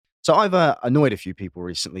So I've annoyed a few people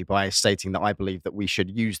recently by stating that I believe that we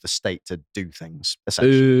should use the state to do things,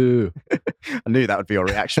 essentially. Ooh. I knew that would be your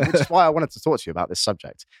reaction, which is why I wanted to talk to you about this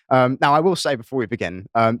subject. Now, I will say before we begin,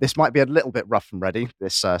 this might be a little bit rough and ready,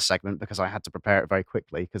 this segment, because I had to prepare it very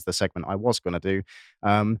quickly, because the segment I was going to do,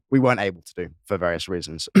 we weren't able to do for various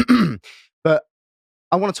reasons. But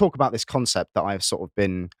I want to talk about this concept that I've sort of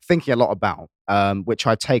been thinking a lot about, which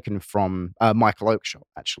I've taken from Michael Oakshott,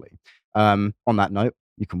 actually. On that note,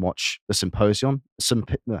 you can watch the symposium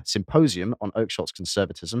on Oakshott's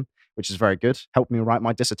conservatism, which is very good. Helped me write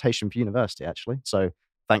my dissertation for university, actually. So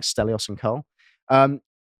thanks, Stelios and Carl. But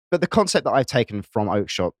the concept that I've taken from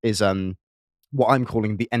Oakshott is what I'm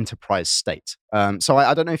calling the enterprise state. So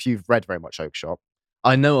I don't know if you've read very much Oakshott.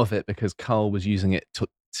 I know of it because Carl was using it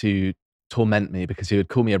to torment me, because he would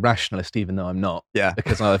call me a rationalist even though I'm not. Yeah.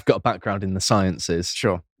 Because I've got a background in the sciences.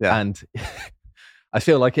 Sure. Yeah. And I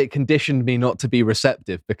feel like it conditioned me not to be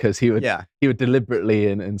receptive, because he would deliberately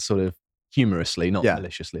and sort of humorously, not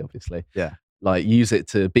maliciously, obviously. Yeah. Like use it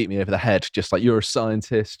to beat me over the head, just like, you're a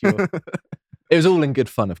scientist. It was all in good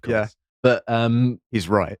fun, of course. Yeah. But he's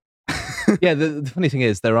right. Yeah, the funny thing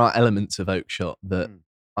is, there are elements of Oakshott that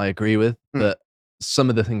I agree with, but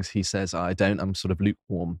some of the things he says I don't. I'm sort of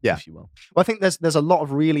lukewarm, if you will. Well, I think there's a lot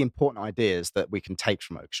of really important ideas that we can take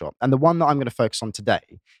from Oakshott. And the one that I'm going to focus on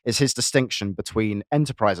today is his distinction between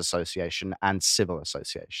enterprise association and civil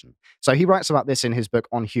association. So he writes about this in his book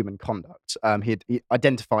On Human Conduct. He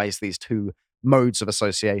identifies these two modes of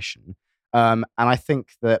association. And I think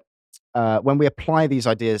that when we apply these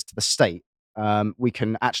ideas to the state, we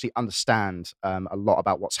can actually understand a lot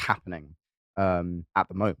about what's happening at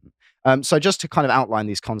the moment. So just to kind of outline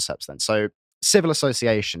these concepts then. So civil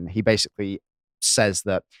association, he basically says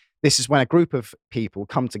that this is when a group of people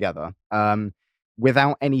come together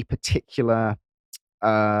without any particular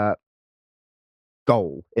goal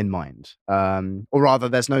in mind. Or rather,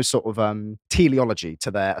 there's no sort of teleology to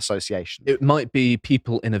their association. It might be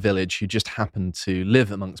people in a village who just happen to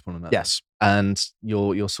live amongst one another. Yes. And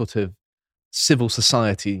your sort of civil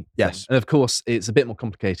society. Yes. And of course, it's a bit more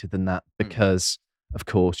complicated than that, because of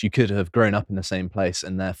course, you could have grown up in the same place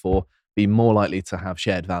and therefore be more likely to have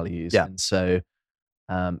shared values. Yeah. And so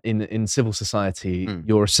in civil society,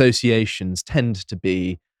 your associations tend to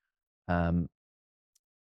be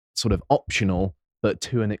sort of optional, but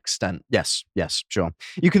to an extent. Yes, sure.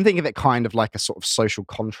 You can think of it kind of like a sort of social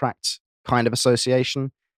contract kind of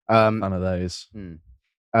association. One of those.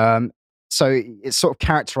 So it's sort of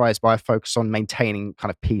characterized by a focus on maintaining kind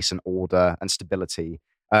of peace and order and stability,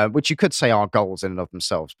 which you could say are goals in and of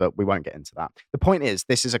themselves, but we won't get into that. The point is,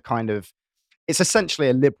 this is it's essentially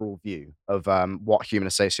a liberal view of what human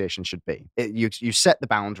association should be. You set the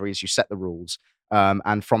boundaries, you set the rules,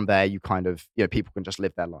 and from there you kind of, people can just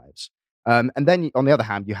live their lives. And then on the other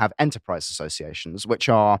hand, you have enterprise associations, which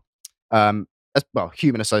are,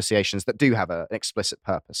 human associations that do have an explicit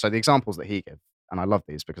purpose. So the examples that he gives, and I love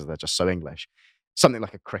these because they're just so English, something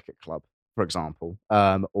like a cricket club, for example,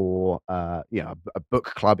 or a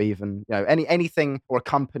book club, even, anything, or a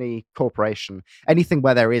company, corporation, anything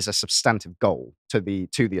where there is a substantive goal to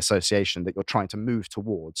the association that you're trying to move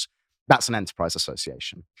towards. That's an enterprise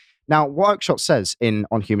association. Now, what Oakshott says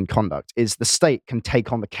on Human Conduct is the state can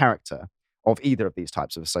take on the character of either of these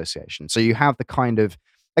types of associations. So you have the kind of,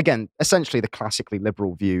 again, essentially the classically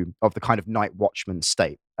liberal view of the kind of night watchman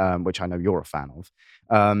state, which I know you're a fan of,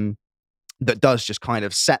 that does just kind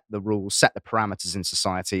of set the rules, set the parameters in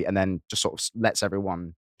society, and then just sort of lets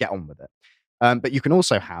everyone get on with it. But you can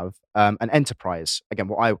also have an enterprise, again,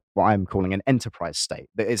 what I'm calling an enterprise state,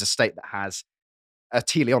 that is a state that has a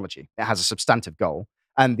teleology. It has a substantive goal.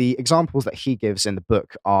 And the examples that he gives in the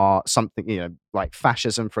book are something, like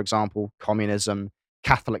fascism, for example, communism,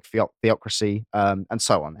 Catholic theocracy, and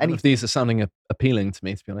so on. None of these are sounding appealing to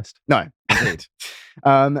me, to be honest. No, indeed.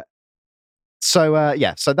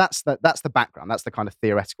 So that's the background. That's the kind of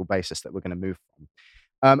theoretical basis that we're going to move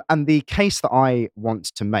from. And the case that I want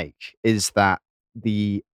to make is that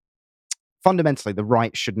fundamentally the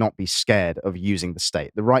right should not be scared of using the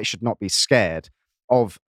state. The right should not be scared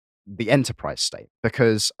of the enterprise state,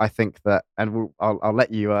 because I think that, and I'll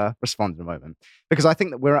let you respond in a moment, because I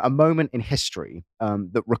think that we're at a moment in history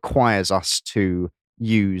that requires us to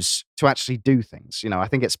actually do things. I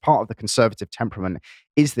think it's part of the conservative temperament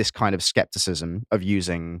is this kind of skepticism of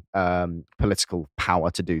using political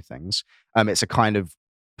power to do things. It's a kind of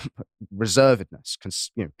reservedness,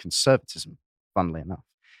 conservatism, funnily enough,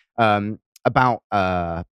 about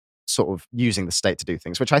sort of using the state to do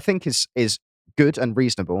things, which I think is good and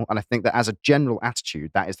reasonable. And I think that as a general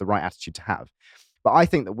attitude, that is the right attitude to have. But I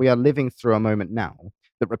think that we are living through a moment now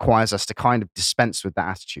that requires us to kind of dispense with that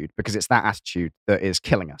attitude, because it's that attitude that is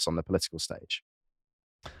killing us on the political stage?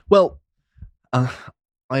 Well, I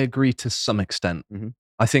agree to some extent. Mhm.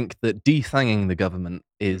 I think that defanging the government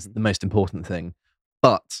is Mhm. the most important thing.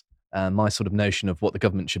 But my sort of notion of what the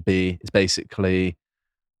government should be is basically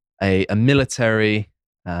a military,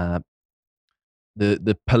 uh,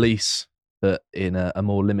 the police, but in a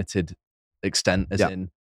more limited extent, as Yeah.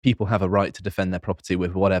 in people have a right to defend their property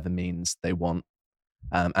with whatever means they want.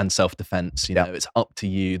 And self-defense, Yeah. it's up to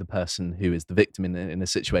you, the person who is the victim in a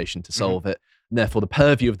situation, to Mhm. solve it. And therefore, the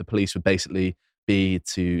purview of the police would basically be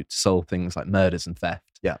to solve things like murders and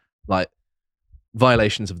theft, Yeah. like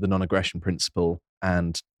violations of the non-aggression principle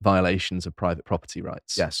and violations of private property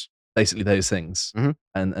rights. Yes. Basically, those things, Mhm.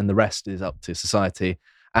 and the rest is up to society.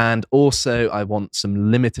 And also, I want some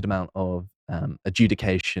limited amount of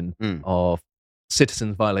adjudication Mm. of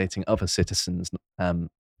citizens violating other citizens'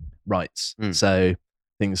 rights. Mm. So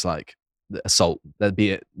things like the assault, there'd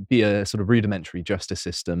be a sort of rudimentary justice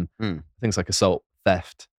system. Mm. Things like assault,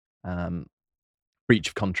 theft, um, breach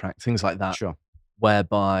of contract, things like that, Sure.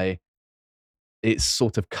 whereby it's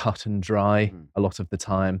sort of cut and dry Mm. a lot of the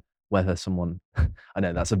time. Whether someone, I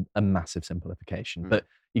know that's a massive simplification, Mm. but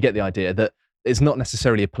you get the idea that it's not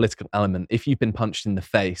necessarily a political element. If you've been punched in the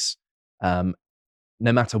face, um,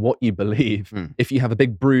 no matter what you believe, Mm. if you have a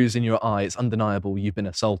big bruise in your eye, it's undeniable you've been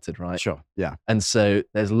assaulted, right? Sure. Yeah. And so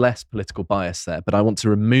there's less political bias there. But I want to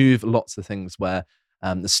remove lots of things where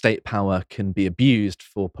the state power can be abused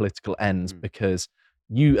for political ends, Mm. because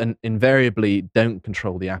you invariably don't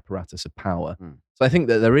control the apparatus of power. Mm. So I think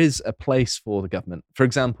that there is a place for the government. For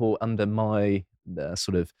example, under my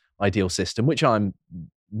sort of ideal system, which I'm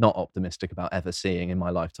not optimistic about ever seeing in my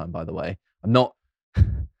lifetime, by the way. I'm not.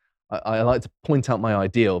 I like to point out my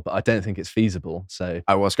ideal, but I don't think it's feasible. So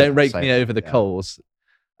I was don't gonna rake say me that, over the yeah. coals.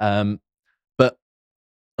 But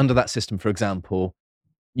under that system, for example,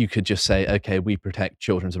 you could just say, okay, we protect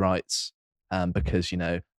children's rights because,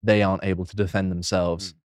 they aren't able to defend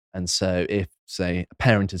themselves. Mm. And so if, say, a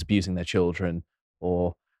parent is abusing their children,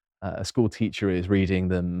 or a school teacher is reading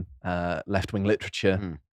them left-wing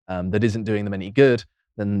literature Mm. that isn't doing them any good,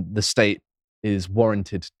 then the state is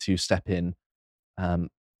warranted to step in um,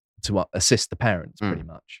 to assist the parents, pretty Mm.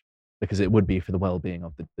 much, because it would be for the well-being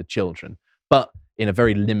of the children, but in a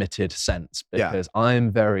very limited sense, Yeah. because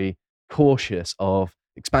I'm very cautious of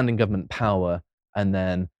expanding government power, and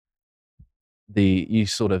then the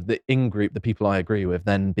in-group, the people I agree with,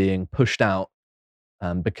 then being pushed out,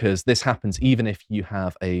 because this happens even if you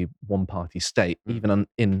have a one-party state. Mm. Even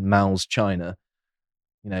in Mao's China,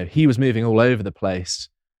 he was moving all over the place,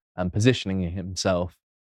 positioning himself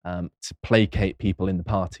to placate people in the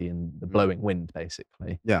party and the blowing wind,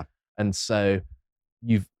 basically. Yeah. And so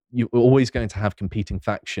you're always going to have competing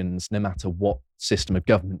factions, no matter what system of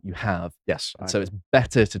government you have. Yes. And so it's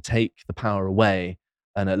better to take the power away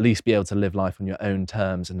and at least be able to live life on your own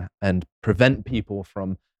terms, and prevent people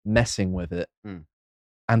from messing with it. Mm.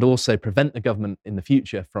 And also prevent the government in the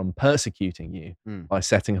future from persecuting you Mm. by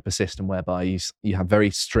setting up a system whereby you have very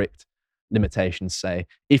strict limitations. Say,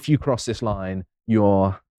 if you cross this line,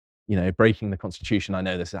 you're, breaking the Constitution. I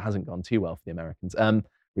know this, it hasn't gone too well for the Americans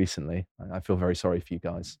recently. I feel very sorry for you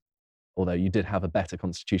guys, although you did have a better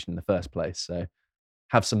Constitution in the first place. So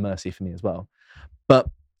have some mercy for me as well. But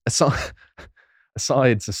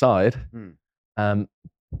asides aside, Mm.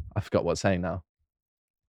 I forgot what I was saying now.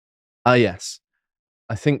 Yes.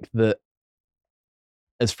 I think that,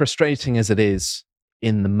 as frustrating as it is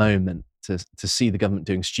in the moment to see the government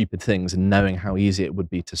doing stupid things and knowing how easy it would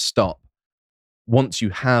be to stop, once you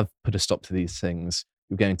have put a stop to these things,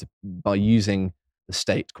 you're going to, by using the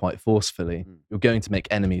state quite forcefully, you're going to make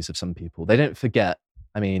enemies of some people. They don't forget.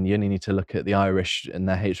 I mean, you only need to look at the Irish and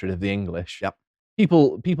their hatred of the English. Yep.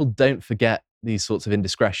 People don't forget these sorts of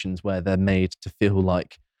indiscretions where they're made to feel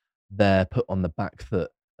like they're put on the back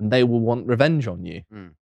foot, and they will want revenge on you.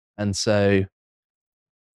 Mm. And so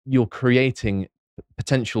you're creating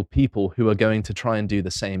potential people who are going to try and do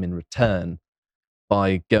the same in return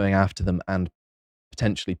by going after them and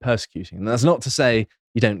potentially persecuting. And that's not to say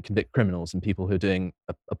you don't convict criminals and people who are doing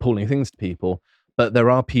appalling things to people, but there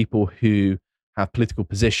are people who have political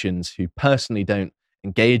positions who personally don't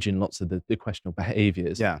engage in lots of the questionable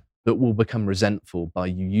behaviors, Yeah. that will become resentful by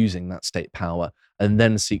you using that state power and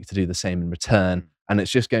then seek to do the same in return. Mm. And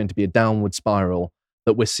it's just going to be a downward spiral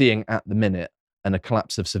that we're seeing at the minute, and a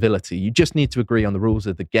collapse of civility. You just need to agree on the rules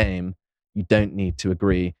of the game. You don't need to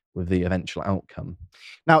agree with the eventual outcome.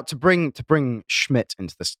 Now, to bring Schmidt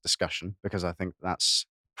into this discussion, because I think that's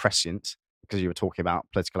prescient, because you were talking about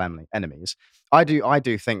political enemies. I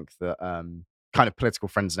do think that kind of political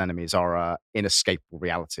friends and enemies are an inescapable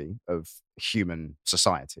reality of human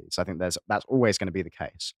society. So I think that's always going to be the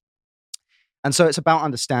case. And so it's about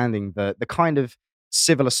understanding the kind of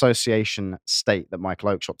civil association state that Michael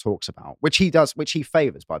Oakshott talks about, which he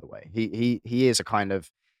favors, by the way. He is a kind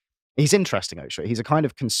of he's interesting, Oakshott. He's a kind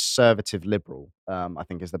of conservative liberal, I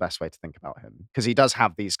think is the best way to think about him, because he does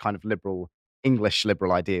have these kind of English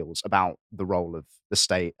liberal ideals about the role of the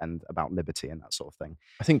state and about liberty and that sort of thing.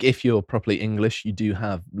 I think if you're properly English, you do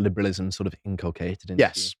have liberalism sort of inculcated into you.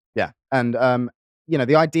 Yes, yeah. And,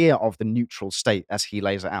 the idea of the neutral state as he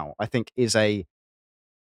lays it out, I think is a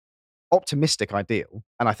optimistic ideal.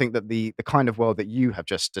 And I think that the kind of world that you have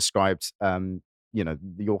just described,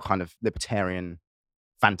 your kind of libertarian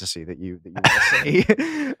fantasy that you want to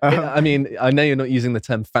see. I mean, I know you're not using the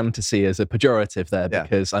term fantasy as a pejorative there, Yeah.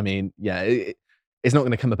 because, I mean, yeah, it's not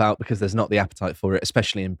going to come about because there's not the appetite for it,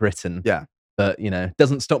 especially in Britain. Yeah. But,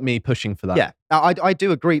 doesn't stop me pushing for that. Yeah, I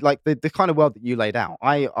do agree. Like the kind of world that you laid out,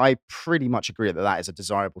 I pretty much agree that is a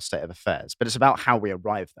desirable state of affairs. But it's about how we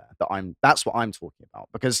arrive there. That's what I'm talking about,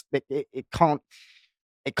 because it can't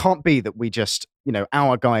be that we just,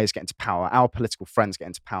 our guys get into power, our political friends get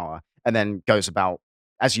into power, and then goes about,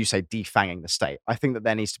 as you say, defanging the state. I think that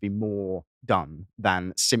there needs to be more done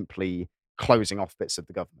than simply closing off bits of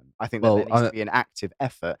the government. I think that there needs to be an active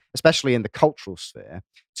effort, especially in the cultural sphere,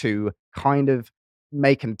 to kind of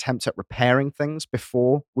make an attempt at repairing things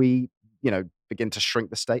before we, begin to shrink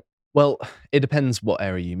the state. Well, it depends what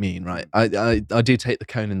area you mean, right? I do take the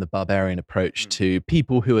Conan the Barbarian approach to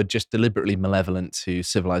people who are just deliberately malevolent to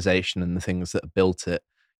civilization and the things that have built it.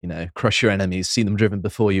 Crush your enemies, see them driven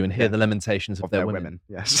before you, and hear the lamentations of their women.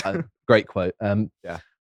 Yes. Great quote.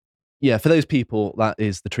 Yeah, for those people, that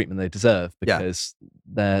is the treatment they deserve, because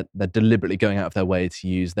they're deliberately going out of their way to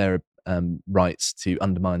use their rights to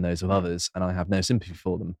undermine those of others, and I have no sympathy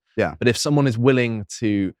for them. Yeah. But if someone is willing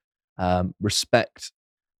to respect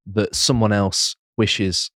that someone else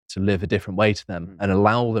wishes to live a different way to them and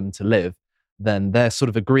allow them to live, then they're sort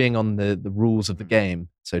of agreeing on the rules of the game,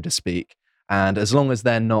 so to speak. And as long as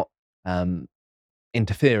they're not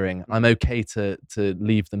interfering, I'm okay to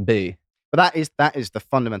leave them be. But that is the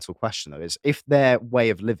fundamental question, though, is if their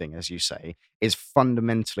way of living, as you say, is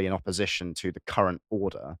fundamentally in opposition to the current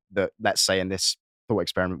order that, let's say, in this thought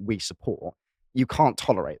experiment we support, you can't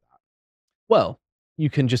tolerate that. Well, you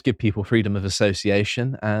can just give people freedom of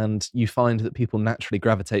association, and you find that people naturally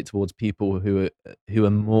gravitate towards people who are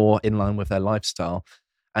more in line with their lifestyle,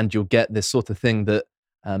 and you'll get this sort of thing that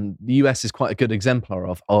the US is quite a good exemplar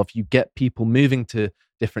of you get people moving to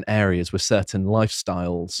different areas with certain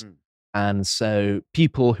lifestyles. And so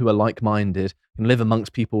people who are like-minded can live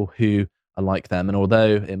amongst people who are like them. And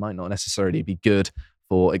although it might not necessarily be good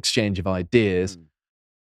for exchange of ideas,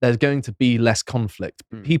 there's going to be less conflict.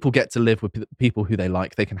 People get to live with people who they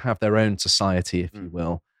like. They can have their own society, if you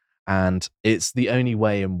will. And it's the only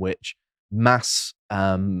way in which mass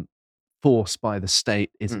force by the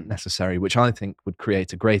state isn't necessary, which I think would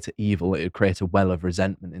create a greater evil. It would create a well of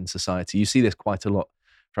resentment in society. You see this quite a lot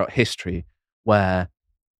throughout history, where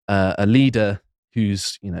a leader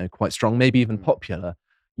who's quite strong, maybe even popular,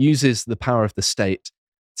 uses the power of the state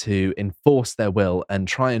to enforce their will and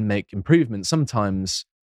try and make improvements, sometimes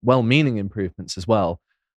well-meaning improvements as well.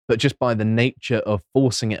 But just by the nature of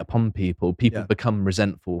forcing it upon people, become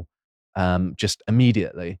resentful just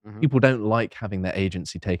immediately. People don't like having their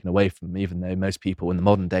agency taken away from them, even though most people in the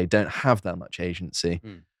modern day don't have that much agency.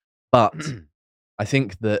 But I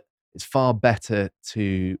think that it's far better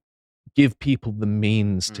to give people the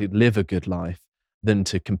means to live a good life than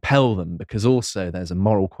to compel them, because also there's a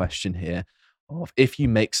moral question here of, if you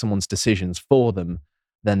make someone's decisions for them,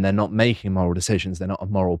 then they're not making moral decisions, they're not a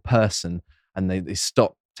moral person, and they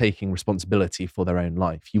stop taking responsibility for their own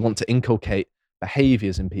life. You want to inculcate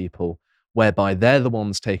behaviors in people whereby they're the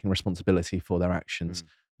ones taking responsibility for their actions.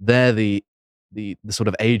 They're the sort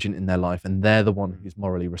of agent in their life, and they're the one who's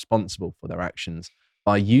morally responsible for their actions.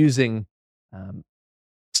 By using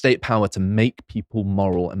state power to make people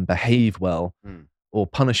moral and behave well, or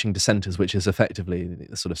punishing dissenters, which is effectively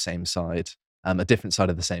the sort of same side, a different side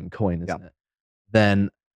of the same coin, isn't it? Then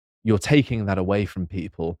you're taking that away from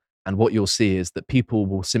people. And what you'll see is that people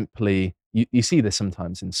will simply, you see this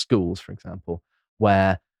sometimes in schools, for example,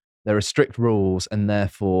 where there are strict rules, and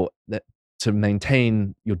therefore that to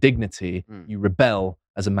maintain your dignity, you rebel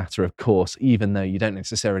as a matter of course, even though you don't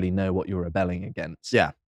necessarily know what you're rebelling against.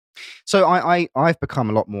 Yeah. So I've become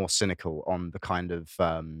a lot more cynical on the kind of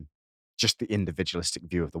just the individualistic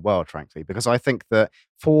view of the world, frankly, because I think that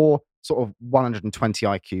for sort of 120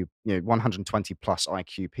 IQ, 120 plus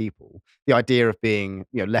IQ people, the idea of being,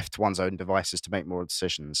 left to one's own devices to make moral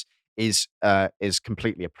decisions is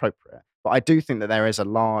completely appropriate. But I do think that there is a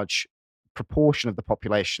large proportion of the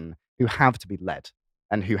population who have to be led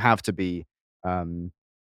and who have to be um,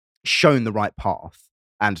 shown the right path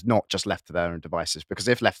and not just left to their own devices. Because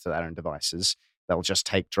if left to their own devices, they'll just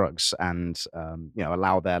take drugs and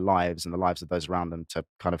allow their lives and the lives of those around them to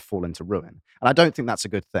kind of fall into ruin. And I don't think that's a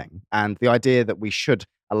good thing. And the idea that we should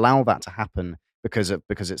allow that to happen because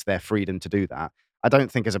it's their freedom to do that, I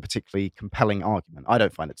don't think is a particularly compelling argument. I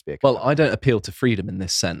don't find it to be a Well, compelling I don't appeal to freedom in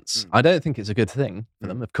this sense. I don't think it's a good thing for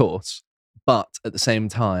them, of course. But at the same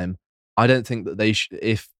time, I don't think that they should.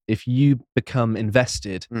 If you become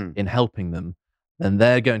invested in helping them, then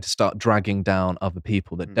they're going to start dragging down other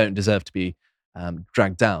people that don't deserve to be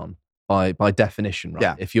dragged down by definition, right?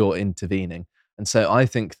 Yeah. If you're intervening. And so I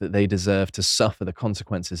think that they deserve to suffer the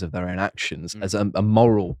consequences of their own actions as a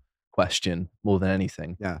moral question more than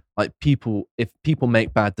anything. Yeah. Like if people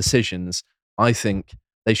make bad decisions, I think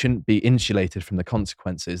they shouldn't be insulated from the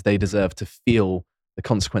consequences. They deserve to feel the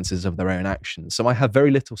consequences of their own actions. So I have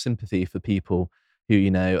very little sympathy for people who,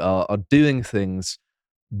 are doing things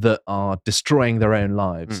that are destroying their own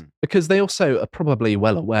lives, because they also are probably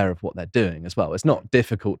well aware of what they're doing as well. It's not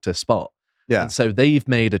difficult to spot. Yeah. And so they've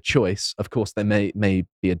made a choice. Of course, they may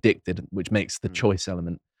be addicted, which makes the choice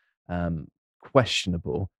element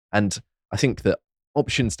questionable. And I think that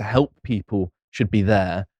options to help people should be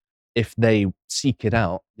there if they seek it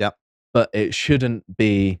out. Yep. But it shouldn't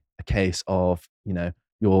be a case of,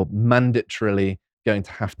 you're mandatorily going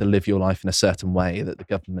to have to live your life in a certain way that the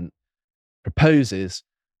government proposes,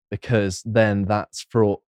 because then that's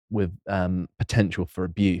fraught with potential for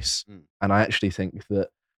abuse. And I actually think that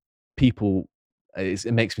people,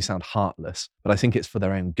 it makes me sound heartless, but I think it's for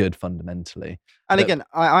their own good fundamentally. And again,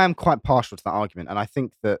 I am quite partial to that argument, and I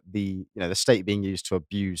think that the state being used to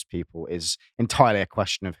abuse people is entirely a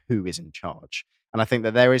question of who is in charge. And I think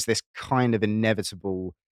that there is this kind of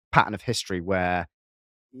inevitable pattern of history where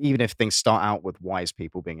even if things start out with wise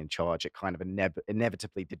people being in charge, it kind of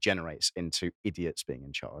inevitably degenerates into idiots being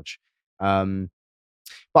in charge. But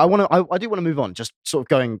I do want to move on, just sort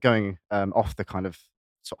of going off the kind of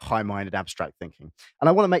sort of high-minded abstract thinking. And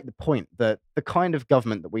I want to make the point that the kind of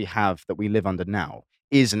government that we have, that we live under now,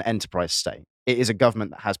 is an enterprise state. It is a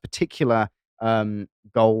government that has particular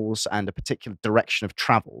goals and a particular direction of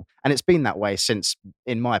travel. And it's been that way since,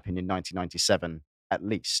 in my opinion, 1997 at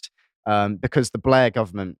least. Because the Blair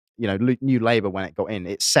government, New Labour, when it got in,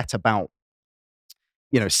 it set about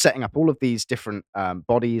setting up all of these different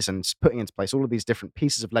bodies and putting into place all of these different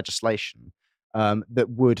pieces of legislation that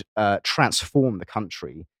would transform the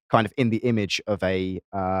country kind of in the image of a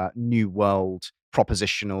new world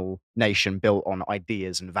propositional nation built on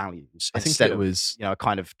ideas and values. I think instead it was of, a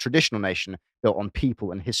kind of traditional nation built on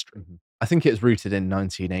people and history. I think it was rooted in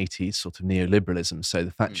 1980s sort of neoliberalism. So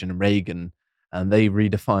the Thatcher and Reagan, and they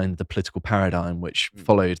redefined the political paradigm which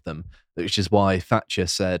followed them, which is why Thatcher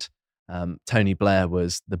said Tony Blair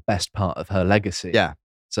was the best part of her legacy. Yeah.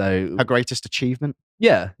 So her greatest achievement?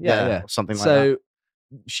 Yeah. Or something like that. So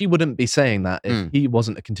she wouldn't be saying that if he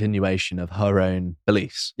wasn't a continuation of her own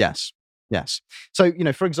beliefs. Yes. So,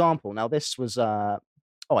 for example, now this was, I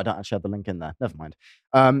don't actually have the link in there. Never mind.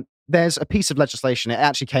 There's a piece of legislation. It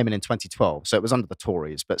actually came in 2012. So it was under the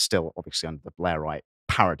Tories, but still obviously under the Blairite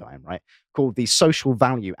paradigm, right? Called the Social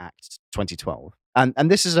Value Act 2012. And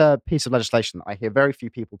this is a piece of legislation that I hear very few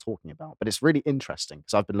people talking about, but it's really interesting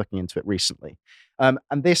because I've been looking into it recently. And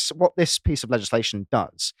what this piece of legislation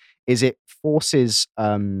does is it forces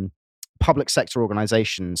public sector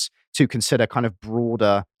organizations to consider kind of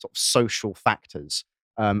broader sort of social factors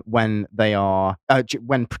when they are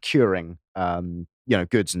when procuring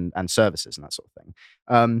goods and services and that sort of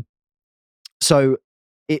thing. So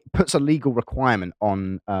it puts a legal requirement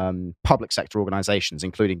on public sector organizations,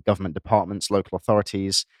 including government departments, local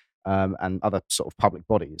authorities, and other sort of public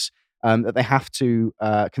bodies, that they have to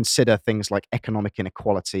consider things like economic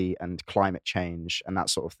inequality and climate change and that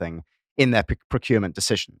sort of thing in their procurement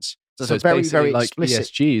decisions. So it's very, very like explicit.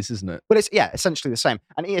 ESGs, isn't it? But it's essentially the same.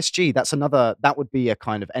 And ESG, that would be a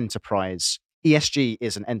kind of enterprise. ESG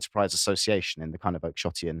is an enterprise association in the kind of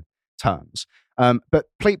Oakshottian terms. But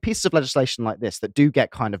pieces of legislation like this that do get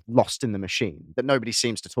kind of lost in the machine, that nobody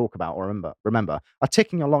seems to talk about or remember, are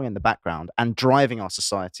ticking along in the background and driving our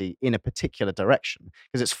society in a particular direction,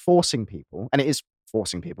 because it's forcing people, and it is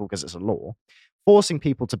forcing people because it's a law, forcing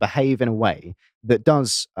people to behave in a way that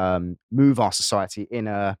does move our society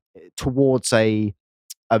towards a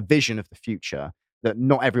vision of the future that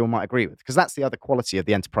not everyone might agree with. Because that's the other quality of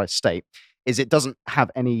the enterprise state, is it doesn't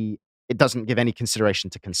give any consideration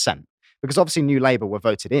to consent. Because obviously New Labour were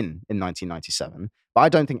voted in 1997, but I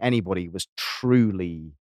don't think anybody was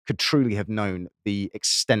truly could truly have known the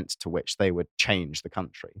extent to which they would change the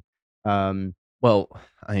country. Well,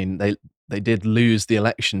 I mean, they did lose the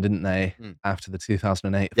election, didn't they, Mm. after the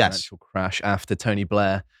 2008 Yes. financial crash, after Tony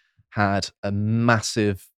Blair had a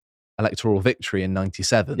massive electoral victory in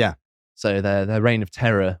 97. Yeah. So their reign of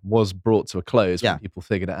terror was brought to a close Yeah. when people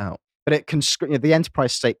figured it out. But the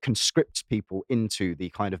enterprise state conscripts people into the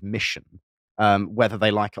kind of mission, whether they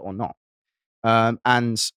like it or not.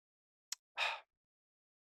 And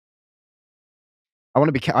I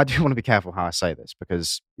do want to be careful how I say this,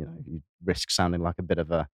 because you risk sounding like a bit of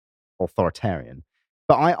a authoritarian.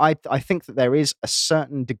 But I think that there is a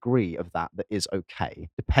certain degree of that is okay,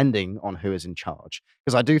 depending on who is in charge.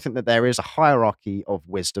 Because I do think that there is a hierarchy of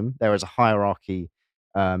wisdom. There is a hierarchy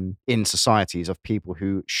in societies of people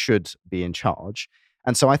who should be in charge.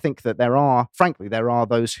 And so I think that frankly, there are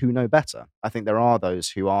those who know better. I think there are those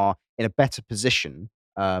who are in a better position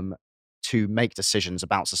to make decisions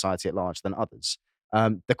about society at large than others.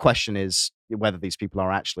 The question is whether these people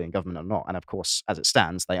are actually in government or not. And of course, as it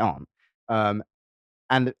stands, they aren't.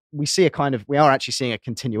 And we are actually seeing a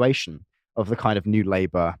continuation of the kind of New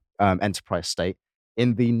Labour enterprise state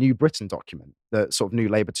in the New Britain document that sort of New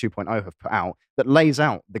Labour 2.0 have put out, that lays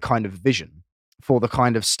out the kind of vision for the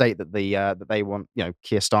kind of state that they want,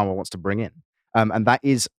 Keir Starmer wants to bring in. And that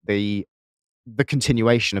is the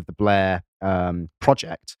continuation of the Blair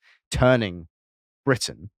project, turning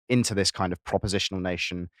Britain into this kind of propositional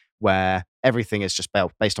nation where everything is just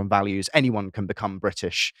based on values. Anyone can become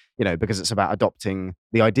British, because it's about adopting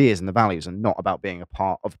the ideas and the values, and not about being a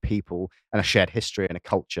part of a people and a shared history and a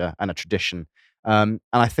culture and a tradition. And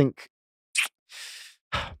I think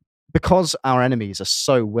because our enemies are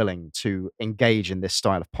so willing to engage in this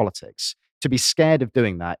style of politics, to be scared of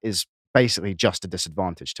doing that is basically just a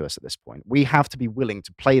disadvantage to us at this point. We have to be willing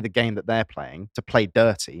to play the game that they're playing, to play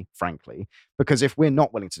dirty, frankly, because if we're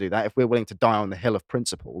not willing to do that, if we're willing to die on the hill of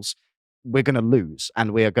principles, we're going to lose,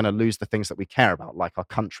 and we are going to lose the things that we care about, like our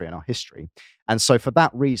country and our history. And so it's for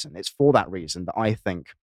that reason that I think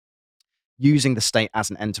using the state as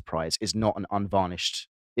an enterprise is not an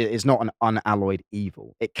unalloyed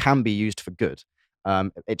evil. It can be used for good.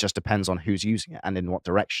 It just depends on who's using it and in what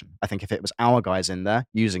direction. I think if it was our guys in there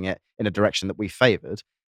using it in a direction that we favored,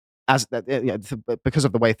 because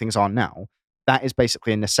of the way things are now, that is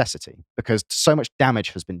basically a necessity, because so much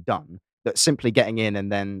damage has been done that simply getting in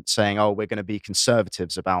and then saying, oh, we're going to be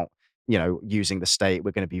conservatives about, using the state.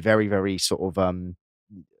 We're going to be very, very sort of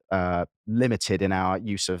limited in our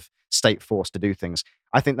use of state force to do things.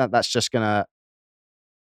 I think that's just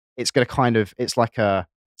it's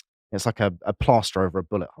like a plaster over a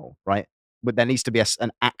bullet hole, right? But there needs to be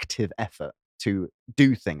an active effort to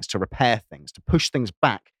do things, to repair things, to push things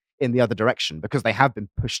back in the other direction, because they have been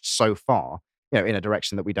pushed so far, in a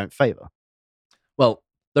direction that we don't favor. Well,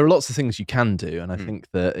 there are lots of things you can do, and I think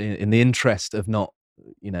that in the interest of not,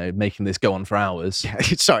 making this go on for hours,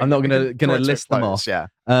 sorry, I'm not going to list them off. Yeah.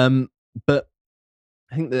 But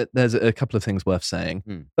I think that there's a couple of things worth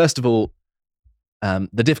saying. First of all,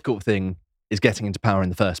 the difficult thing is getting into power in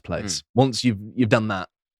the first place. Once you've done that,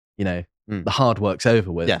 the hard work's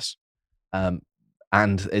over with. Yes. And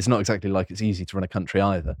it's not exactly like it's easy to run a country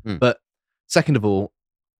either. But second of all,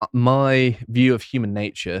 my view of human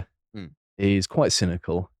nature is quite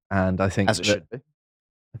cynical, and I think as it should be.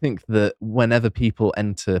 I think that whenever people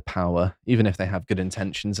enter power, even if they have good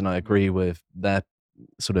intentions, and I agree with their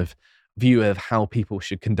sort of view of how people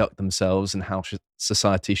should conduct themselves and how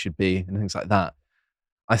society should be and things like that,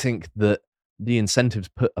 I think that the incentives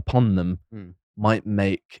put upon them might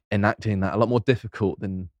make enacting that a lot more difficult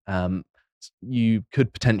than you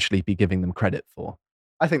could potentially be giving them credit for.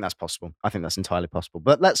 I think that's possible. I think that's entirely possible.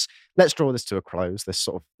 But let's draw this to a close.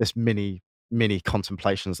 This mini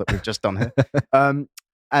contemplations that we've just done here.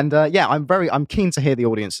 I'm keen to hear the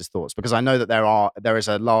audience's thoughts, because I know that there is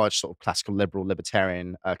a large sort of classical liberal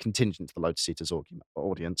libertarian contingent to the Lotus Eaters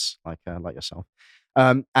audience, like yourself,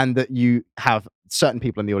 and that you have certain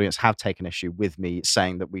people in the audience have taken issue with me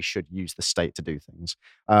saying that we should use the state to do things.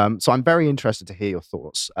 So I'm very interested to hear your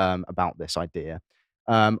thoughts about this idea.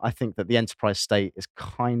 I think that the enterprise state is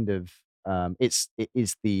kind of it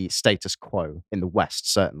is the status quo in the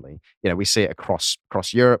West. Certainly, we see it across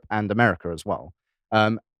Europe and America as well.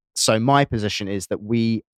 So my position is that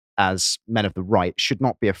we, as men of the right, should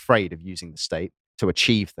not be afraid of using the state to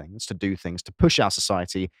achieve things, to do things, to push our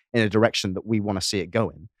society in a direction that we want to see it go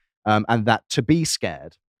in. And that to be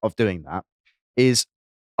scared of doing that is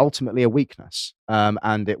ultimately a weakness.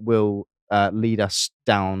 And it will lead us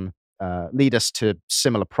to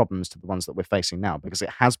similar problems to the ones that we're facing now, because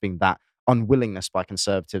it has been that unwillingness by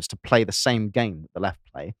conservatives to play the same game that the left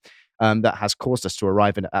play. that has caused us to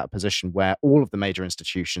arrive at a position where all of the major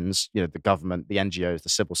institutions, the government, the NGOs, the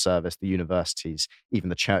civil service, the universities, even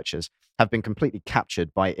the churches, have been completely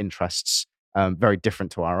captured by interests very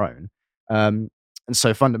different to our own. And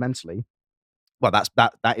so fundamentally, well,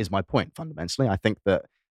 that is my point. Fundamentally, I think that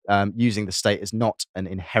using the state is not an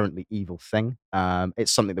inherently evil thing.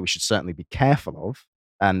 It's something that we should certainly be careful of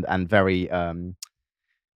and very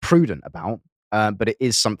prudent about. But it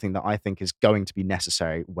is something that I think is going to be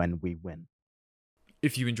necessary when we win.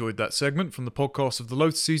 If you enjoyed that segment from the podcast of the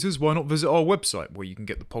Lotus Eaters, why not visit our website where you can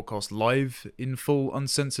get the podcast live, in full,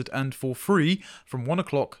 uncensored, and for free from 1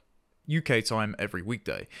 o'clock UK time every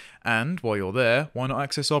weekday. And while you're there, why not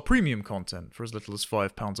access our premium content for as little as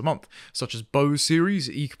 £5 a month, such as Bo's series,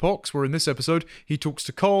 Eekpox, where in this episode he talks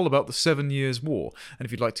to Carl about the 7 Years' War. And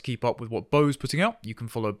if you'd like to keep up with what Bo's putting out, you can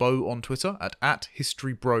follow Bo on Twitter at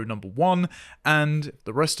HistoryBro1 and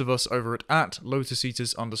the rest of us over at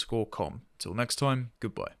LotusEaters_com. Until next time,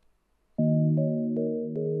 goodbye.